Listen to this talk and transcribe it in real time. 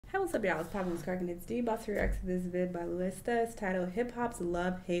Hey, what's up, y'all? It's Poppin' It's Crackin'. It's D. About to react to this vid by Lista. It's titled Hip Hop's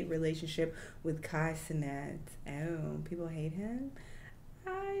Love-Hate Relationship with Cenat. Oh, people hate him?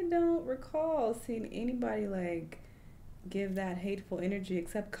 I don't recall seeing anybody give that hateful energy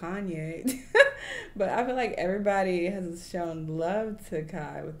except Kanye. But I feel like everybody has shown love to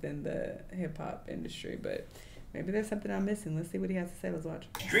Kai within the hip-hop industry, but maybe there's something I'm missing. Let's see what he has to say. Let's watch.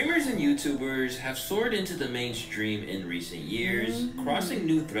 Streamers and YouTubers have soared into the mainstream in recent years, crossing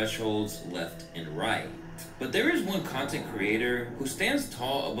new thresholds left and right. But there is one content creator who stands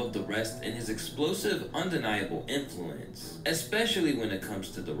tall above the rest in his explosive, undeniable influence, especially when it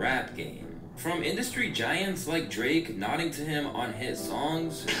comes to the rap game. From industry giants like Drake nodding to him on hit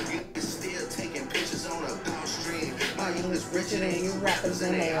songs, still taking pictures on a Gulf Stream. My unit's Richer than you rappers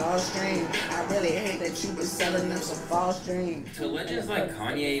and they all stream. I really hate that you was selling them some false dreams. to legends like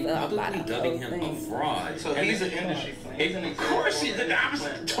Kanye publicly dubbing him a fraud. So he's an industry fan. Of course, he's the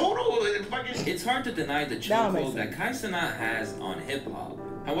opposite. Total fucking. It's hard to deny the chokehold that Cenat has on hip-hop.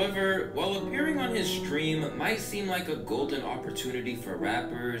 However, while appearing on his stream might seem like a golden opportunity for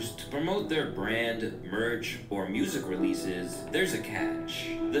rappers to promote their brand, merch, or music releases, there's a catch.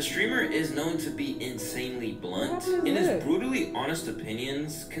 The streamer is known to be insanely blunt, and his brutally honest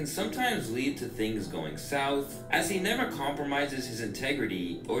opinions can sometimes lead to things going south, as he never compromises his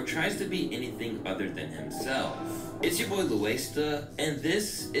integrity or tries to be anything other than himself. It's your boy Luesta, and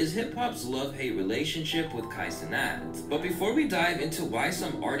this is hip-hop's love-hate relationship with Cenat. But before we dive into why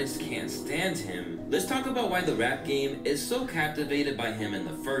some artists can't stand him, let's talk about why the rap game is so captivated by him in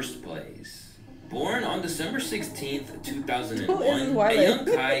the first place. Born on December 16th, 2001, a young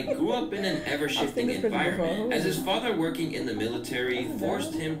Kai grew up in an ever-shifting environment, as his father working in the military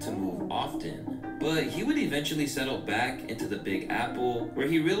forced him to move often. But he would eventually settle back into the Big Apple, where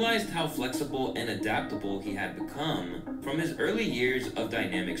he realized how flexible and adaptable he had become from his early years of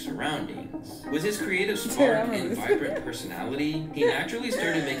dynamic surroundings. With his creative spark and vibrant personality, he naturally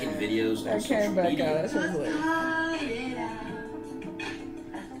started making videos on social media.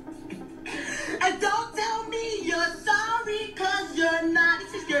 And don't tell me you're sorry, cause you're not.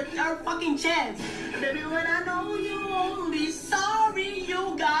 This is your third fucking chance. Baby, when I know you only sorry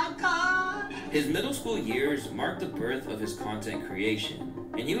you got caught. His middle school years marked the birth of his content creation,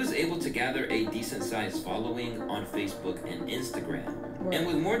 and he was able to gather a decent-sized following on Facebook and Instagram. And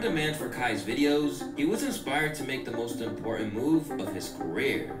with more demand for Kai's videos, he was inspired to make the most important move of his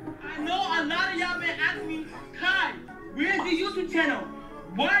career. I know a lot of y'all been asking me, Kai, where's the YouTube channel?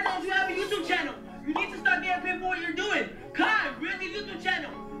 Why don't you have a YouTube channel? You need to start getting paid for what you're doing. Kai, where's the YouTube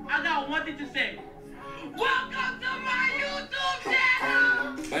channel? I got one thing to say. Welcome to my YouTube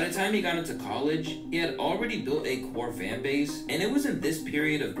channel! By the time he got into college, he had already built a core fan base, and it was in this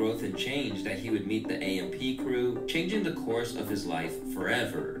period of growth and change that he would meet the AMP crew, changing the course of his life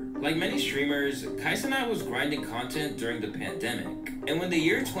forever. Like many streamers, Cenat was grinding content during the pandemic, and when the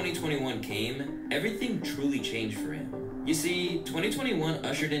year 2021 came, everything truly changed for him. You see, 2021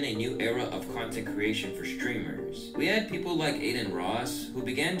 ushered in a new era of content creation for streamers. We had people like Aiden Ross, who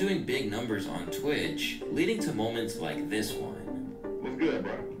began doing big numbers on Twitch, leading to moments like this one. What's good,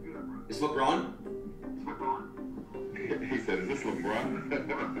 bro? Is LeBron? He said, is this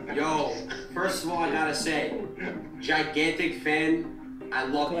LeBron? Yo, first of all, I gotta say, gigantic fan. I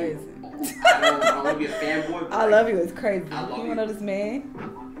love you. I don't want to be a fanboy. I love you. It's crazy. I love you. You You know this man?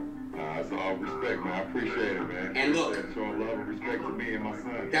 It's all respect, man. I appreciate it, man. And look, showing love and respect to me and my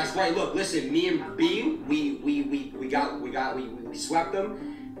son. That's right. Look, listen, me and B, we swept them,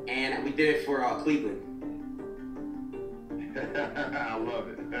 and we did it for Cleveland. I love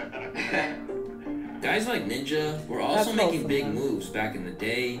it. Guys like Ninja were also making big moves back in the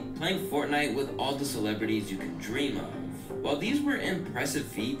day, playing Fortnite with all the celebrities you could dream of. While these were impressive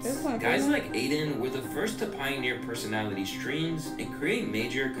feats, guys like Aiden were the first to pioneer personality streams and create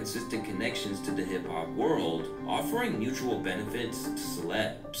major, consistent connections to the hip-hop world, offering mutual benefits to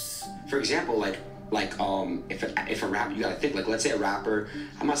celebs. For example, if a rapper, you gotta think, let's say a rapper,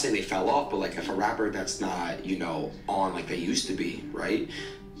 I'm not saying they fell off, but if a rapper that's not, on like they used to be, right?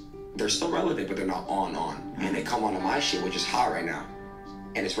 They're still relevant, but they're not on. And they come onto my shit, which is hot right now.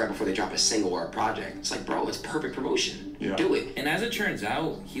 And it's right before they drop a single or a project. It's like, bro, it's perfect promotion. Yeah. Do it. And as it turns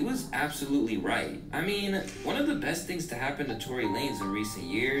out, he was absolutely right. I mean, one of the best things to happen to Tory Lanez in recent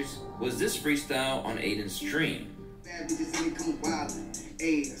years was this freestyle on Aiden's stream.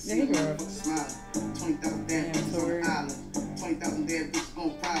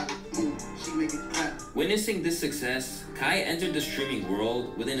 Witnessing this success, Kai entered the streaming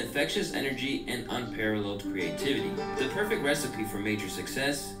world with an infectious energy and unparalleled creativity. The perfect recipe for major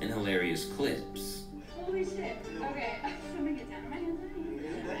success and hilarious clips. Holy shit. Okay. I'm gonna get down on my hands and knees.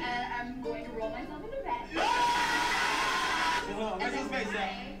 on. Where's his face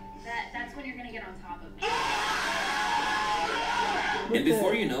at? That's when you're gonna get on top of me. And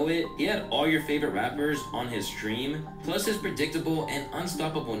before you know it, he had all your favorite rappers on his stream, plus his predictable and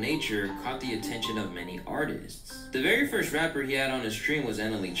unstoppable nature caught the attention of many artists. The very first rapper he had on his stream was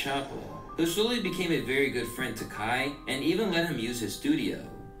Cenat, who slowly became a very good friend to Kai and even let him use his studio.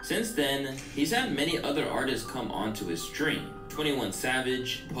 Since then, he's had many other artists come onto his stream. 21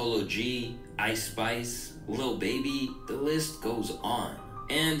 Savage, Polo G, Ice Spice, Lil Baby, the list goes on.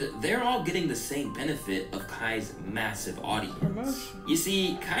 And they're all getting the same benefit of Kai's massive audience. You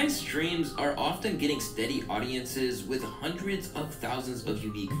see, Kai's streams are often getting steady audiences with hundreds of thousands of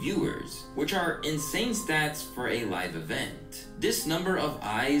unique viewers, which are insane stats for a live event. This number of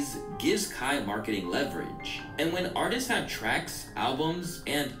eyes gives Kai marketing leverage. And when artists have tracks, albums,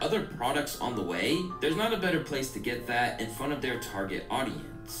 and other products on the way, there's not a better place to get that in front of their target audience.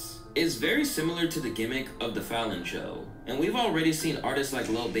 It's very similar to the gimmick of the Fallon Show, and we've already seen artists like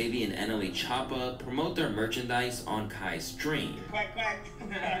Lil Baby and Cenat promote their merchandise on Kai's stream. Quack, quack.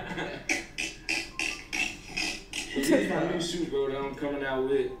 This is my new shoe, bro, that I'm coming out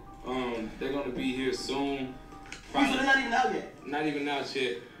with. They're gonna be here soon. So they're not even out yet? Not even out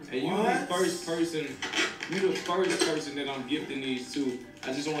yet. And you the first person that I'm gifting these to.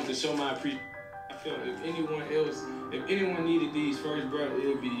 I just wanted to show my appreciation. I felt if anyone needed these first, bro, it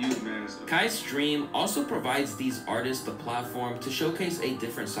would be you, man. So. Kai's stream also provides these artists the platform to showcase a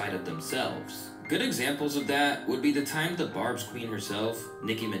different side of themselves. Good examples of that would be the time the Barb's queen herself,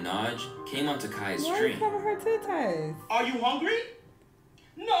 Nicki Minaj, came onto Kai's stream. Why you cover her titties? Are you hungry?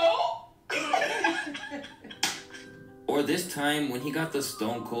 No! Or this time when he got the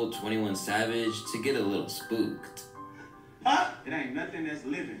Stone Cold 21 Savage to get a little spooked. Huh? It ain't nothing that's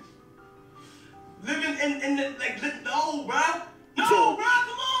living. Living in the, like, no, bro. No, bro,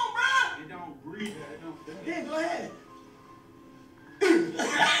 come on, bro. It don't breathe. It don't feel. Yeah, go ahead.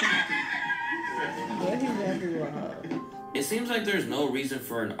 It seems like there's no reason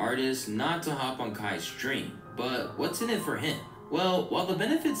for an artist not to hop on Kai's stream, but what's in it for him? Well, while the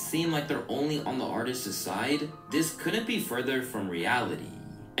benefits seem like they're only on the artist's side, this couldn't be further from reality.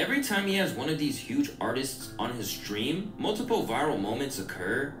 Every time he has one of these huge artists on his stream, multiple viral moments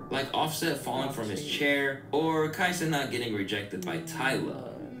occur, like Offset falling from his chair, or Kai Cenat getting rejected by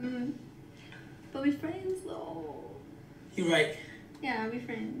Tyla. But we friends though. You right. Yeah, we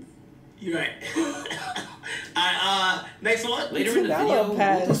friends. You right. Next one. Later in the video,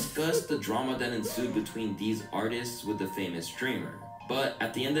 we'll discuss the drama that ensued between these artists with the famous streamer. But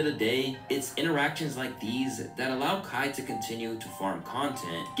at the end of the day, it's interactions like these that allow Kai to continue to farm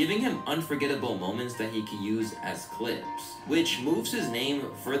content, giving him unforgettable moments that he can use as clips, which moves his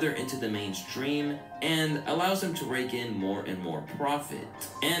name further into the mainstream and allows him to rake in more and more profit.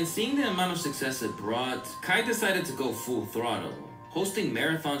 And seeing the amount of success it brought, Kai decided to go full throttle, hosting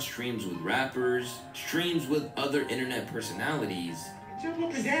marathon streams with rappers, streams with other internet personalities. Jump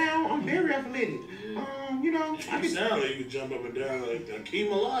up and down. I'm very athletic. You know, You sound like you can jump up and down like Akeem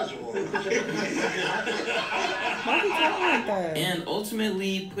Olajuwon. And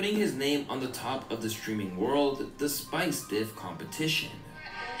ultimately putting his name on the top of the streaming world despite stiff competition.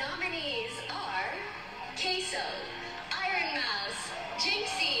 Nominees are Queso, Iron Mouse,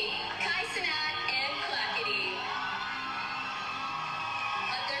 Jinxie, Kai Cenat, and Clackety.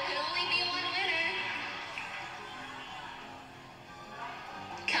 But there could only be one winner.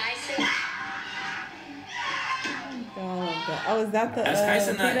 Kai Cenat. Oh, is that the As Kai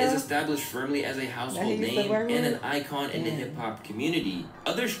Cenat is established firmly as a household name and an icon in the hip-hop community,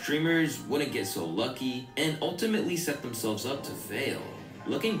 other streamers wouldn't get so lucky and ultimately set themselves up to fail.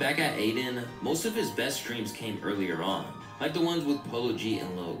 Looking back at Aiden, most of his best streams came earlier on, like the ones with Polo G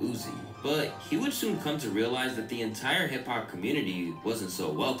and Lil Uzi. But he would soon come to realize that the entire hip-hop community wasn't so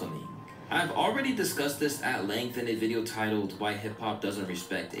welcoming. I've already discussed this at length in a video titled Why Hip Hop Doesn't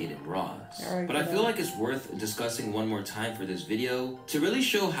Respect Aiden Ross. But I feel like it's worth discussing one more time for this video to really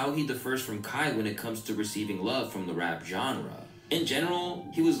show how he differs from Kai when it comes to receiving love from the rap genre. In general,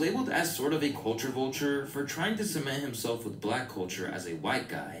 he was labeled as sort of a culture vulture for trying to cement himself with black culture as a white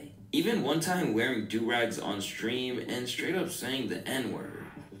guy. Even one time wearing do-rags on stream and straight up saying the N-word.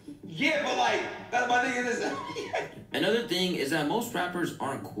 Yeah, but like, that's my thing is this. Another thing is that most rappers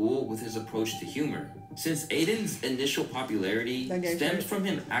aren't cool with his approach to humor. Since Aiden's initial popularity stemmed from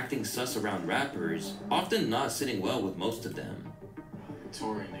him acting sus around rappers, often not sitting well with most of them.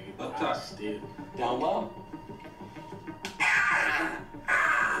 Tory, nigga. Up top. Down low.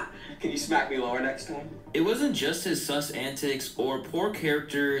 Can you smack me lower next time? It wasn't just his sus antics or poor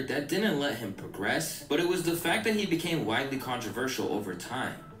character that didn't let him progress, but it was the fact that he became widely controversial over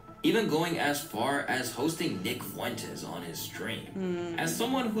time. even going as far as hosting Nick Fuentes on his stream. As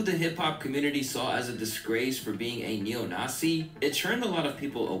someone who the hip-hop community saw as a disgrace for being a neo-Nazi, it turned a lot of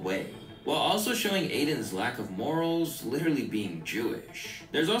people away, while also showing Aiden's lack of morals, literally being Jewish.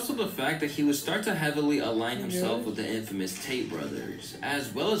 There's also the fact that he would start to heavily align himself with the infamous Tate brothers,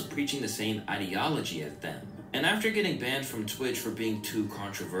 as well as preaching the same ideology as them. And after getting banned from Twitch for being too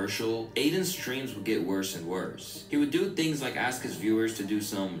controversial, Aiden's streams would get worse and worse. He would do things like ask his viewers to do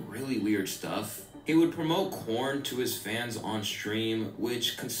some really weird stuff. He would promote corn to his fans on stream,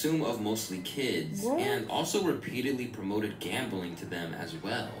 which consume of mostly kids, and also repeatedly promoted gambling to them as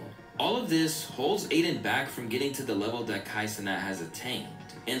well. All of this holds Aiden back from getting to the level that Kai Cenat has attained.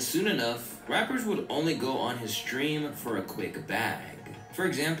 And soon enough, rappers would only go on his stream for a quick bag. For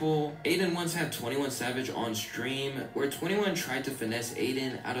example, Aiden once had 21 Savage on stream, where 21 tried to finesse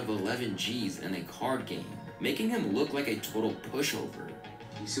Aiden out of 11 G's in a card game, making him look like a total pushover.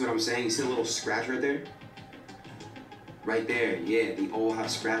 You see what I'm saying? You see the little scratch right there? Right there, yeah, they all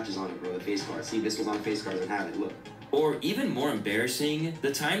have scratches on it, bro, the face card. See, this was on face card, doesn't have it, look. Or even more embarrassing,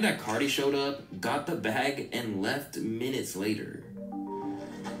 the time that Cardi showed up, got the bag, and left minutes later.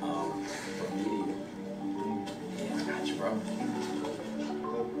 Yeah, I got you, bro.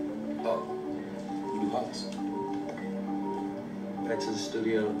 Oh, you boss. Back to the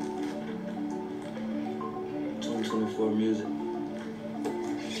studio. 2024 music.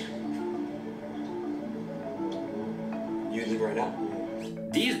 You leave right now?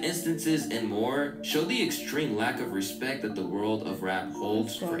 These instances and more show the extreme lack of respect that the world of rap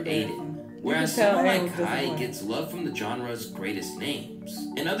holds for Aiden. Whereas someone like Kai gets love from the genre's greatest names.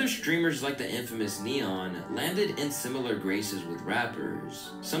 And other streamers like the infamous Neon landed in similar graces with rappers,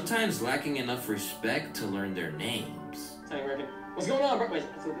 sometimes lacking enough respect to learn their names. What's going on, bro? Wait,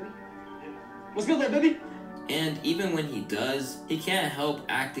 what's good, little baby? And even when he does, he can't help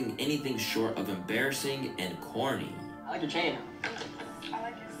acting anything short of embarrassing and corny. I like your chain. I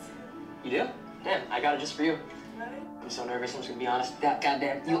like it. You do? Damn, I got it just for you. Really? I'm so nervous, I'm just gonna be honest.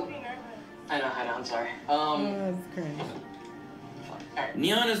 Goddamn. Don't be nervous. I know, I'm sorry. That's crazy.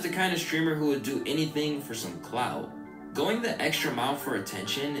 Neon is the kind of streamer who would do anything for some clout, going the extra mile for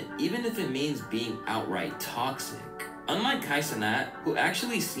attention, even if it means being outright toxic. Unlike Kai Cenat, who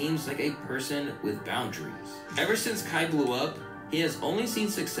actually seems like a person with boundaries. Ever since Kai blew up, he has only seen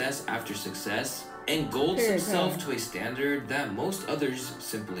success after success, and golds himself to a standard that most others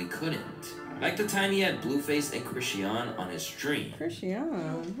simply couldn't. Like the time he had Blueface and Christian on his stream. Christian?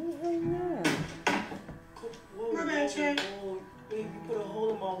 Who is that? My bad, Chad. You put a hole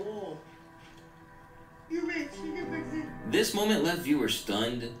in my wall. You rich, you can fix it. This moment left viewers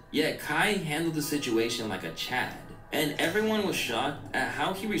stunned, yet Kai handled the situation like a Chad. And everyone was shocked at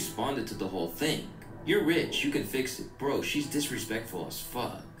how he responded to the whole thing. You're rich, you can fix it. Bro, she's disrespectful as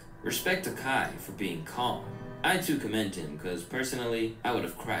fuck. Respect to Kai for being calm. I too commend him, because personally, I would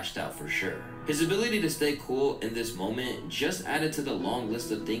have crashed out for sure. His ability to stay cool in this moment just added to the long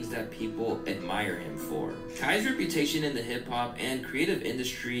list of things that people admire him for. Kai's reputation in the hip-hop and creative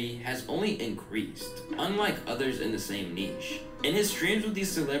industry has only increased, unlike others in the same niche. And his streams with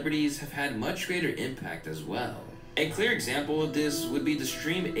these celebrities have had much greater impact as well. A clear example of this would be the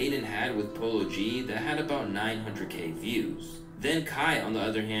stream Aiden had with Polo G that had about 900k views. Then Kai, on the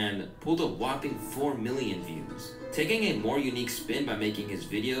other hand, pulled a whopping 4 million views, taking a more unique spin by making his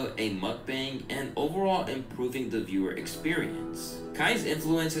video a mukbang and overall improving the viewer experience. Kai's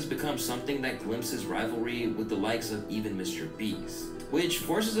influence has become something that glimpses rivalry with the likes of even Mr. Beast, which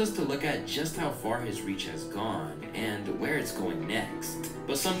forces us to look at just how far his reach has gone and where it's going next.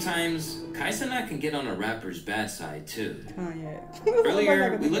 But sometimes, Kai Cenat can get on a rapper's bad side too.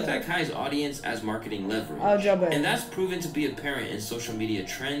 Earlier, we looked at Kai's audience as marketing leverage, and that's proven to be apparent in social media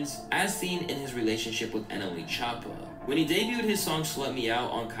trends as seen in his relationship with NLE Choppa. When he debuted his song Slut Me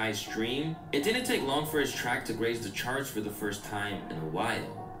Out on Kai's stream, it didn't take long for his track to graze the charts for the first time in a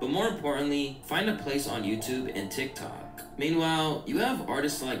while. But more importantly, find a place on YouTube and TikTok. Meanwhile, you have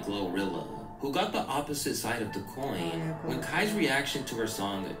artists like Glorilla, who got the opposite side of the coin when Kai's reaction to her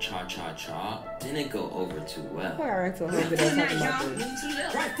song Cha Cha Cha didn't go over too well. Right foot, let's go.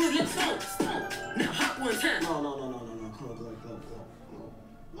 Now hop one time. No. Come on, Glow.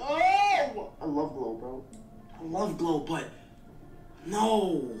 No! I love Glow, bro. I love Glow, but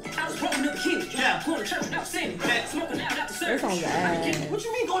no. I was rolling up a kid. Yeah. Going to church and I was sinning. Smoking out after service. What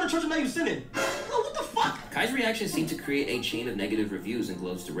you mean going to church and now you sinning? Bro, what the fuck? Kai's reaction seemed to create a chain of negative reviews in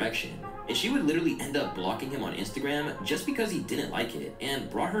Glow's direction, and she would literally end up blocking him on Instagram just because he didn't like it and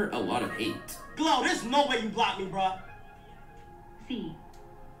brought her a lot of hate. Glow, there's no way you blocked me, bro. See.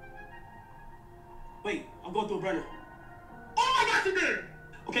 Wait, I'm going through a burner. Oh my God, you did!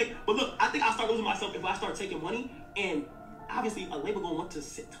 Okay, I start taking money, and obviously a label gonna want you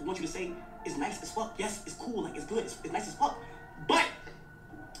to say it's nice as fuck. Yes, it's cool, like it's good, it's nice as fuck. But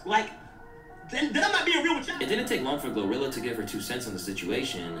like, then I'm not being real with y'all. It didn't take long for Glorilla to give her 2 cents on the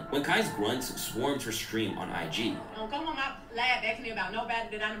situation when Kai's grunts swarmed her stream on IG. Don't come on my lab asking me about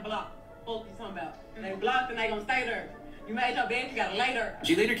nobody that I done blocked. What you talking about? They blocked and they gonna stay there. You made your bed, you gotta lay there.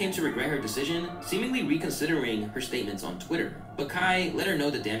 She later came to regret her decision, seemingly reconsidering her statements on Twitter. But Kai let her know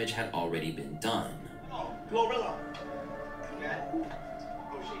the damage had already been done. Oh, Glorilla.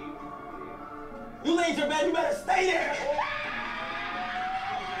 You laid your bed, you better stay there.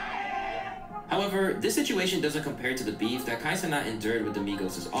 However, this situation doesn't compare to the beef that Cenat endured with the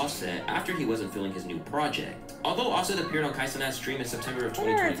Migos' Offset after he wasn't feeling his new project. Although Offset appeared on Cenat's stream in September of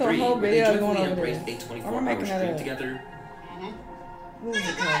 2023, where they joyfully embraced a 24-hour stream together. What was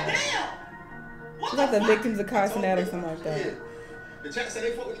it called? It's like the victims of Cenat or something like that. The chat said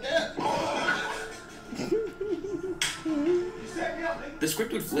they fuck with the dad. The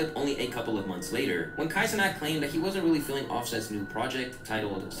script would flip only a couple of months later, when Cenat claimed that he wasn't really feeling Offset's new project,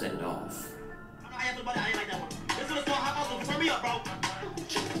 titled Set It Off.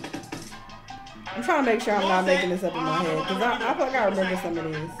 I'm trying to make sure I'm not making this up in my head, because I feel like I remember some of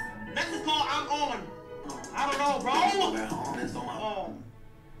these. Next is called I'm On. I don't know, bro. I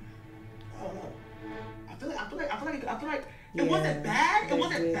feel like it wasn't bad. It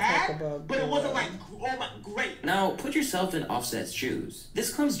wasn't bad, but it wasn't like, oh my, great. Now, put yourself in Offset's shoes.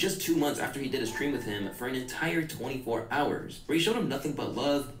 This comes just 2 months after he did a stream with him for an entire 24 hours, where he showed him nothing but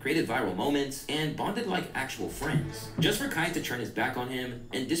love, created viral moments, and bonded like actual friends. Just for Kai to turn his back on him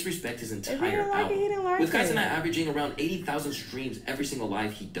and disrespect his entire album. With Cenat averaging around 80,000 streams every single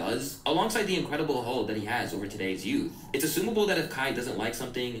live he does, alongside the incredible hold that he has over today's youth, it's assumable that if Kai doesn't like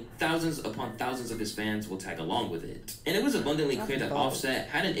something, thousands upon thousands of his fans will tag along with it. And it was abundantly clear that Offset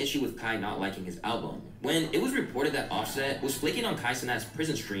had an issue with Kai not liking his album, when it was reported that Offset was flaking on Cenat's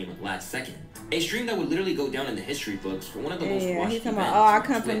prison stream last second. A stream that would literally go down in the history books for one of the most watched he's talking events. about, I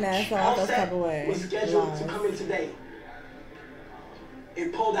come from that, so I those type of way. Was scheduled to come in today.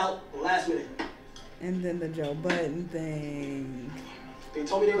 It pulled out last minute. And then the Joe Budden thing. They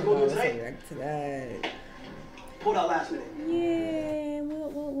told me they were going to do it today. React to that. Pulled out last minute. Yeah,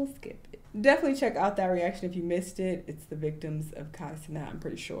 we'll skip it. Definitely check out that reaction if you missed it. It's the victims of Cenat, I'm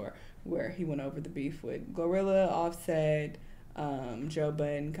pretty sure, where he went over the beef with Glorilla, Offset, Joe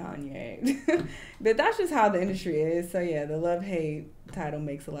Budden, Kanye. But that's just how the industry is. So yeah, the love-hate title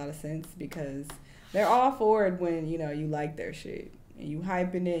makes a lot of sense because they're all for it when, you know, you like their shit. And you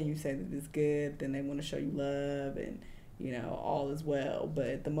hyping it and you say that it's good, then they want to show you love and, you know, all is well.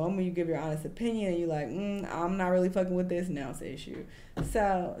 But the moment you give your honest opinion and you're like, I'm not really fucking with this, now it's an issue.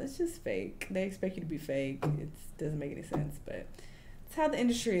 So it's just fake. They expect you to be fake. It doesn't make any sense, but it's how the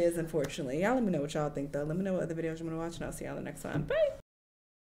industry is, unfortunately. Y'all let me know what y'all think, though. Let me know what other videos you want to watch, and I'll see y'all in the next one. Bye!